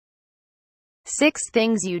6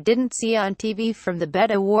 Things You Didn't See on TV from the BET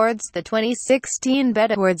Awards. The 2016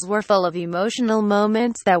 BET Awards were full of emotional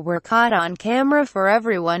moments that were caught on camera for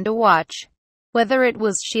everyone to watch. Whether it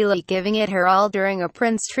was Sheila E giving it her all during a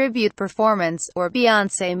Prince tribute performance, or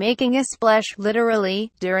Beyoncé making a splash,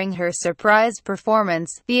 literally, during her surprise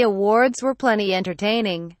performance, the awards were plenty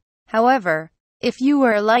entertaining. However, if you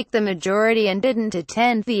were like the majority and didn't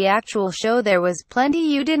attend the actual show, there was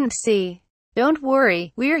plenty you didn't see. Don't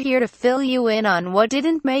worry, we're here to fill you in on what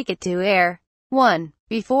didn't make it to air. 1.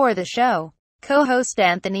 Before the show, co-host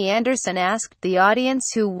Anthony Anderson asked the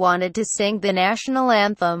audience who wanted to sing the national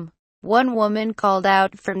anthem. One woman called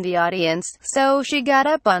out from the audience, so she got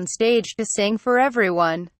up on stage to sing for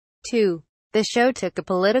everyone. 2. The show took a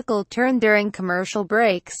political turn during commercial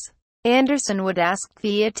breaks. Anderson would ask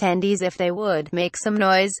the attendees if they would make some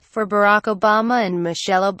noise for Barack Obama and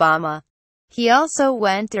Michelle Obama. He also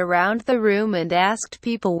went around the room and asked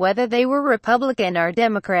people whether they were Republican or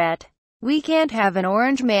Democrat. "We can't have an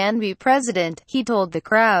orange man be president," he told the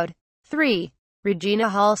crowd. 3. Regina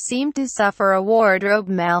Hall seemed to suffer a wardrobe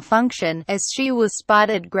malfunction, as she was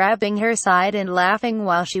spotted grabbing her side and laughing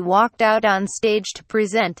while she walked out on stage to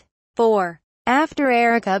present. 4. After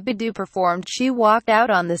Erykah Badu performed, she walked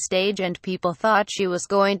out on the stage and people thought she was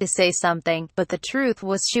going to say something, but the truth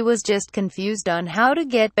was she was just confused on how to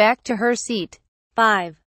get back to her seat.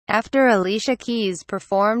 5. After Alicia Keys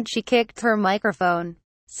performed, she kicked her microphone.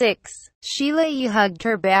 6. Sheila E hugged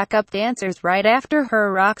her backup dancers right after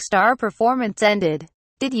her rock star performance ended.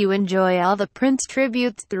 Did you enjoy all the Prince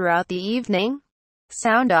tributes throughout the evening?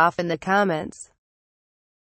 Sound off in the comments.